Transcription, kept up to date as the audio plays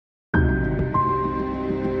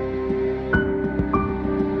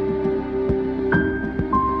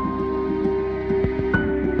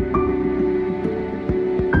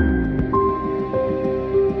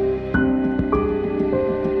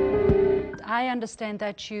I understand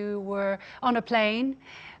that you were on a plane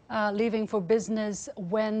leaving for business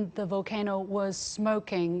when the volcano was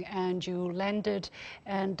smoking, and you landed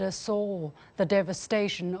and saw the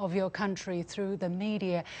devastation of your country through the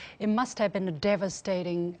media. It must have been a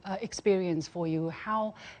devastating experience for you.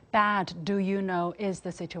 How bad do you know is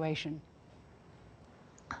the situation?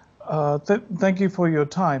 Thank you for your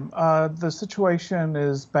time. The situation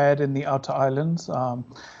is bad in the outer islands.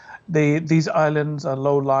 These islands are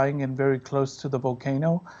low-lying and very close to the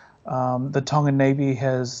volcano. The Tongan Navy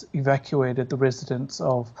has evacuated the residents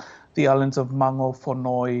of the islands of Mango,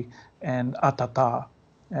 Fonoi, and Atata.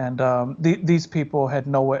 And these people had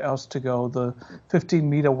nowhere else to go. The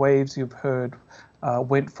 15-meter waves you've heard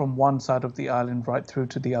went from one side of the island right through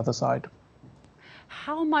to the other side.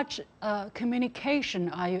 How much communication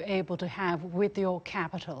are you able to have with your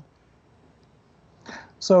capital?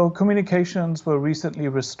 So communications were recently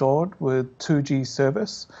restored with 2G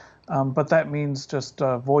service, but that means just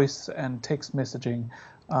voice and text messaging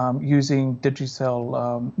using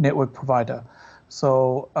Digicel network provider.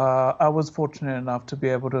 So I was fortunate enough to be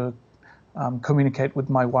able to communicate with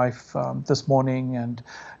my wife this morning and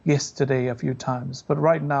yesterday a few times, but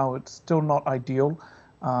right now it's still not ideal.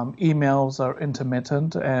 Emails are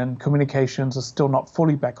intermittent and communications are still not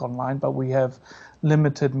fully back online, but we have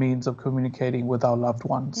limited means of communicating with our loved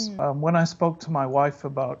ones. When I spoke to my wife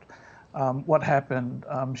about what happened,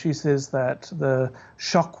 she says that the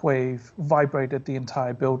shockwave vibrated the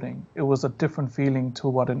entire building. It was a different feeling to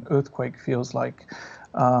what an earthquake feels like.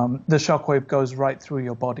 The shockwave goes right through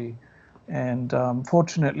your body. And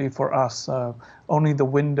fortunately for us, only the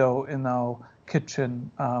window in our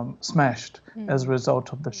kitchen smashed as a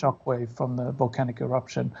result of the shockwave from the volcanic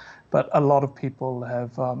eruption. But a lot of people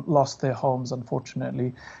have lost their homes,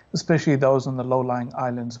 unfortunately, especially those on the low-lying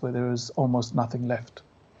islands where there is almost nothing left.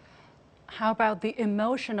 How about the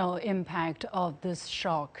emotional impact of this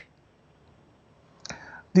shock?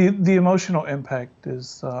 The emotional impact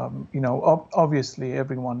is, obviously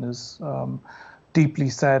everyone is deeply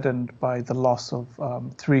saddened by the loss of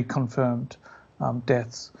 3 confirmed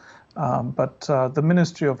deaths. But the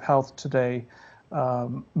Ministry of Health today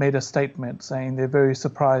made a statement saying they're very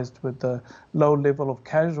surprised with the low level of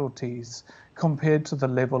casualties compared to the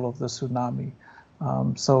level of the tsunami.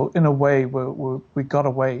 So in a way, we got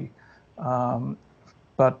away.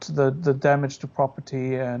 But the damage to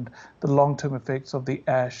property and the long-term effects of the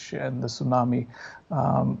ash and the tsunami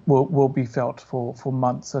will be felt for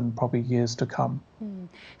months and probably years to come.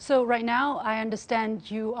 So right now, I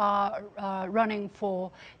understand you are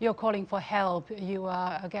you're calling for help. You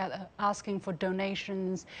are asking for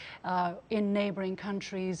donations in neighboring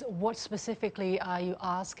countries. What specifically are you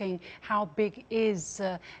asking? How big is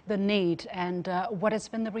the need, and what has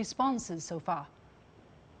been the responses so far?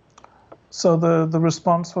 So the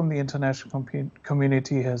response from the international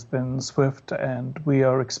community has been swift, and we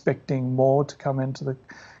are expecting more to come into the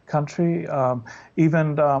country.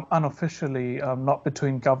 Even unofficially, not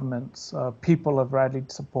between governments, people have rallied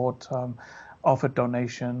support, offered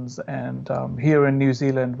donations, and here in New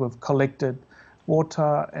Zealand we've collected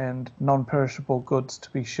water and non-perishable goods to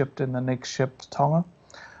be shipped in the next ship to Tonga.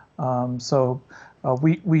 So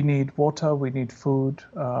we need water, we need food.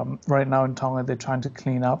 Right now in Tonga they're trying to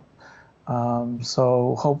clean up.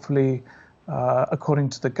 So hopefully, according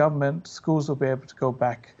to the government, schools will be able to go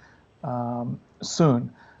back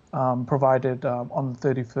soon, provided on the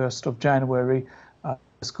 31st of January,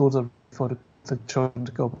 schools are for the children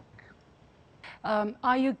to go back.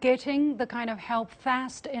 Are you getting the kind of help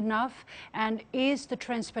fast enough? And is the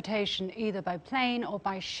transportation either by plane or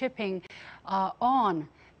by shipping on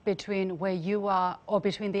between where you are or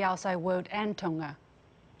between the outside world and Tonga?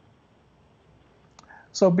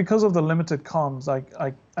 So because of the limited comms,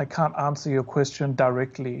 I can't answer your question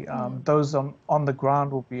directly. Those on the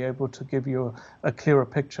ground will be able to give you a clearer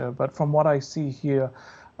picture. But from what I see here,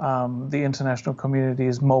 the international community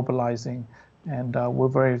is mobilizing, and we're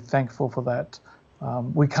very thankful for that.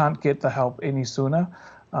 We can't get the help any sooner.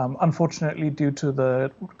 Unfortunately, due to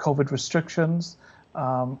the COVID restrictions,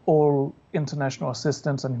 all international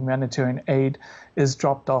assistance and humanitarian aid is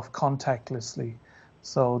dropped off contactlessly.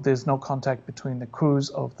 So there's no contact between the crews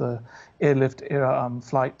of the airlift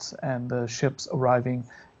flights and the ships arriving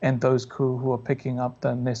and those crew who are picking up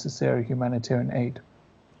the necessary humanitarian aid.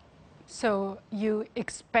 So you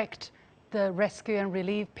expect the rescue and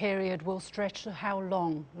relief period will stretch to how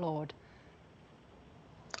long, Lord?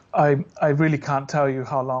 I really can't tell you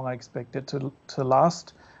how long I expect it to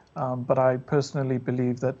last, but I personally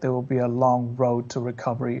believe that there will be a long road to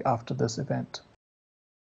recovery after this event.